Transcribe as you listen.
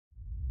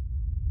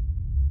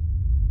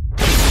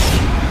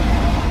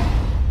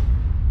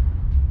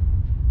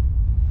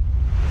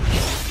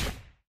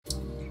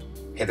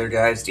Hey there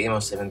guys,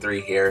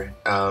 DMO73 here.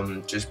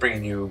 Just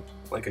bringing you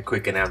like a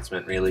quick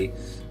announcement really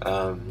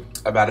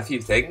about a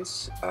few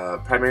things.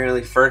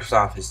 Primarily first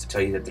off is to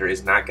tell you that there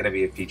is not going to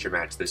be a feature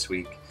match this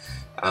week.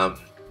 I'm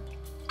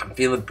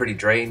feeling pretty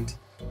drained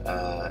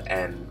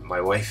and my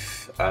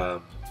wife,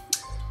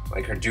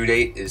 like her due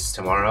date is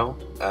tomorrow,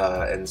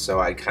 and so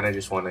I kind of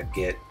just want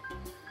to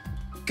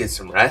get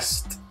some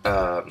rest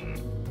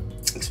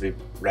to be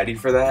ready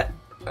for that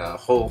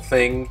whole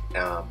thing,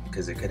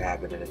 because it could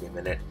happen at any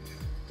minute.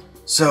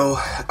 So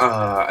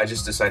I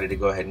just decided to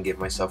go ahead and give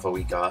myself a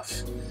week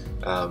off,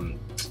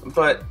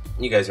 but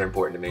you guys are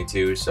important to me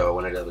too, so I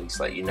wanted to at least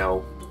let you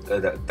know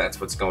that that's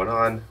what's going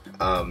on.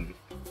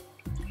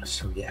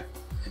 So yeah,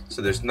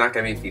 so there's not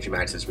going to be a feature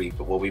match this week,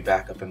 but we'll be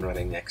back up and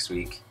running next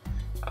week,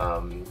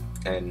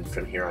 and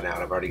from here on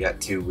out I've already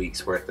got 2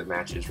 weeks worth of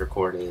matches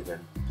recorded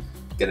and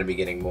going to be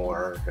getting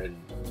more, and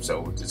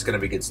so it's going to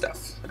be good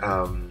stuff.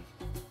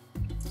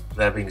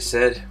 That being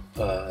said,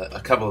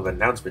 a couple of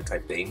announcement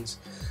type things.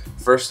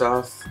 First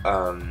off,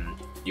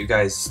 you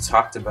guys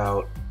talked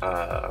about,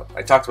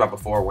 I talked about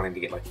before wanting to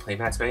get like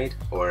playmats made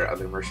or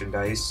other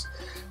merchandise,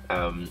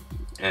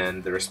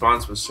 and the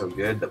response was so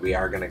good that we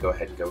are going to go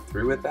ahead and go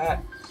through with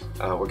that.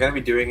 We're going to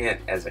be doing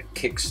it as a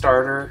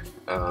Kickstarter.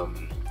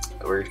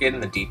 We're getting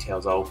the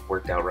details all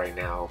worked out right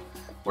now,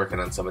 working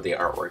on some of the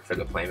artwork for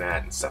the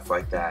playmat and stuff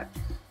like that,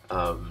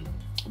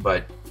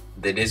 but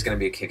it is going to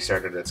be a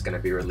Kickstarter that's going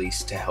to be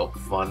released to help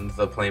fund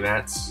the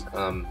playmats.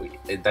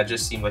 That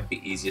just seemed like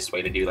the easiest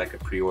way to do like a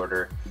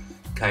pre-order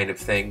kind of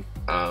thing,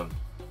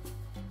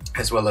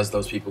 as well as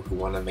those people who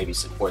want to maybe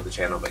support the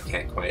channel but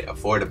can't quite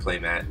afford a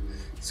playmat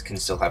can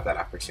still have that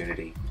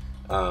opportunity.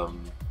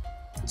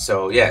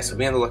 So yeah, so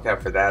be on the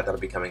lookout for that. That'll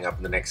be coming up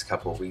in the next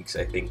couple of weeks.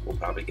 I think we'll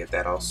probably get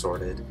that all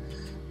sorted,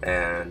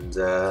 and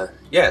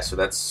yeah, so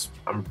that's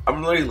I'm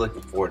really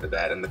looking forward to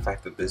that, and the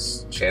fact that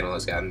this channel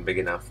has gotten big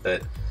enough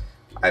that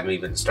I'm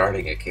even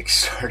starting a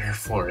Kickstarter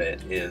for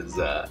it is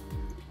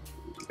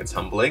it's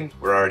humbling.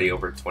 We're already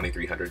over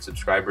 2,300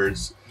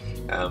 subscribers,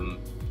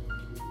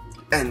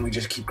 and we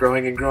just keep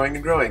growing and growing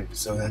and growing,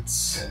 so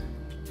that's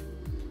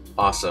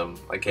awesome.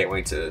 I can't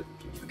wait to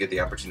get the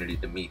opportunity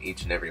to meet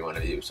each and every one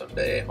of you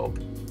someday, I hope.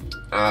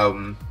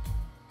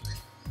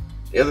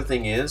 The other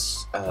thing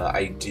is,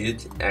 I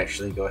did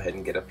actually go ahead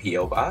and get a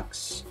P.O.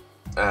 box.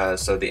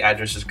 So the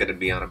address is going to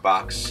be on a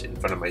box in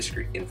front of my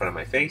screen, in front of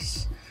my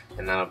face,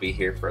 and that'll be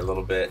here for a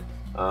little bit.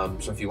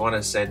 So if you want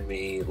to send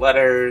me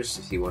letters,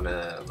 if you want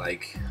to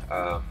like,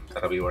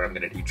 that'll be where I'm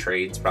going to do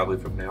trades probably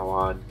from now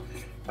on.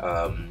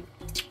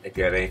 If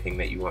you have anything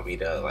that you want me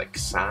to like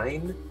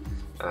sign,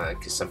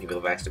 because some people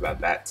have asked about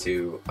that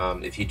too.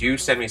 If you do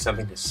send me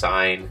something to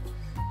sign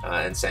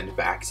and send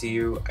back to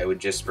you, I would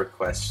just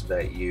request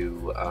that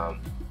you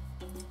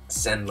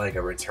send like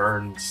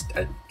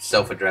a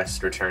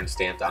self-addressed return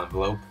stamped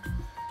envelope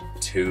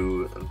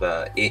to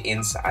the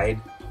inside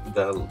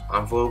the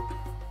envelope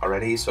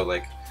already. So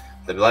like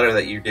the letter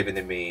that you're giving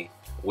to me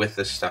with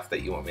the stuff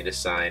that you want me to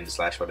sign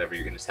 / whatever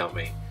you're going to tell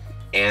me,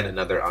 and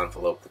another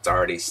envelope that's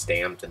already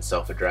stamped and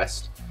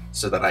self-addressed,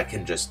 so that I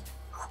can just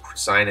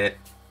sign it,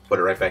 put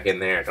it right back in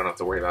there. I don't have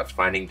to worry about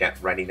writing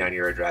down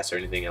your address or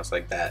anything else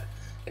like that,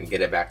 and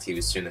get it back to you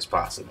as soon as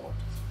possible.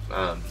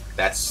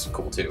 That's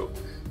cool too.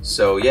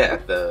 So yeah,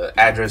 the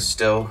address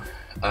still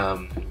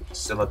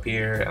up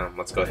here.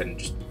 Let's go ahead and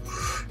just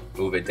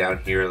move it down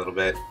here a little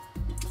bit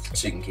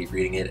so you can keep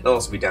reading it. It'll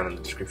also be down in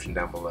the description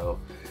down below,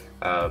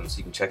 so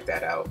you can check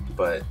that out.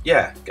 But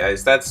yeah,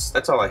 guys,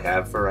 that's all I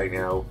have for right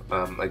now.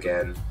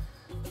 Again,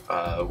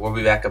 we'll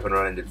be back up and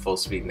running at full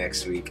speed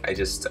next week.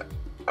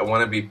 I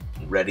want to be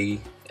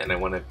ready and I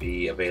want to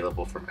be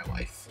available for my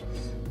wife,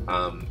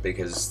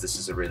 because this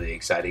is a really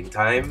exciting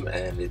time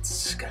and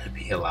it's going to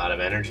be a lot of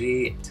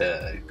energy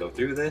to go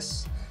through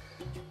this.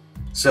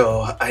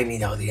 So I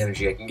need all the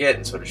energy I can get,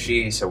 and so does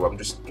she. So I'm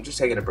just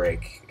taking a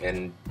break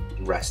and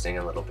resting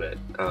a little bit.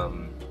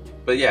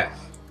 But yeah,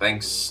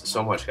 thanks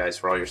so much, guys,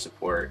 for all your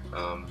support.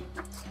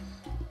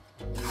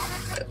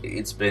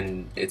 It's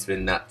been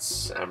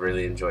nuts. I've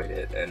really enjoyed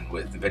it, and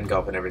with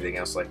VinGulp and everything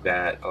else like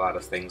that, a lot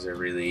of things are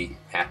really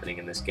happening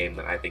in this game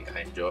that I think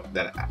I enjoy,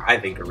 that I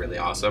think are really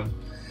awesome.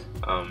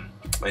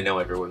 I know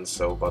everyone's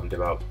so bummed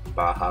about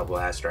Baja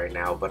Blast right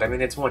now, but I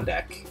mean, it's one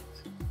deck,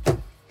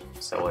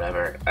 so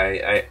whatever.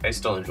 I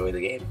still enjoy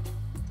the game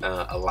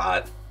a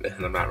lot,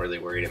 and I'm not really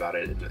worried about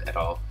it at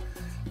all.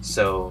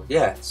 So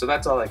yeah, so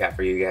that's all I got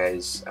for you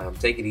guys.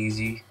 Take it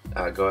easy.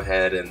 Go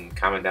ahead and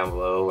comment down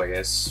below, I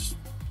guess,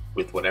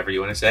 with whatever you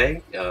want to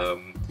say.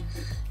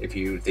 If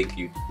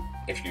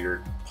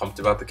you're pumped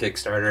about the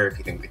Kickstarter, if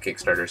you think the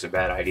Kickstarter's a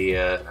bad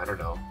idea, I don't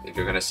know. If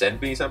you're gonna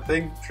send me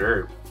something,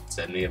 sure,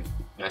 send me a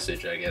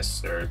message, I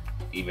guess, or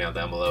email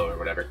down below or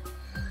whatever.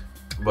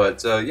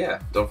 But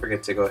yeah, don't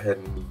forget to go ahead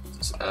and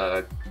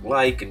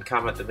like and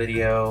comment the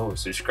video,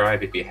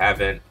 subscribe if you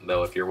haven't,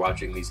 though if you're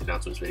watching these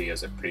announcements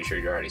videos, I'm pretty sure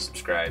you're already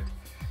subscribed.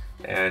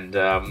 And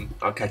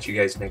I'll catch you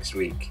guys next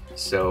week.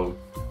 So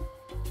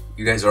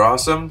you guys are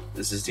awesome.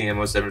 This is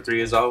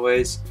DMO73 as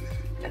always,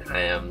 and I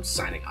am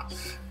signing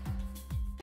off.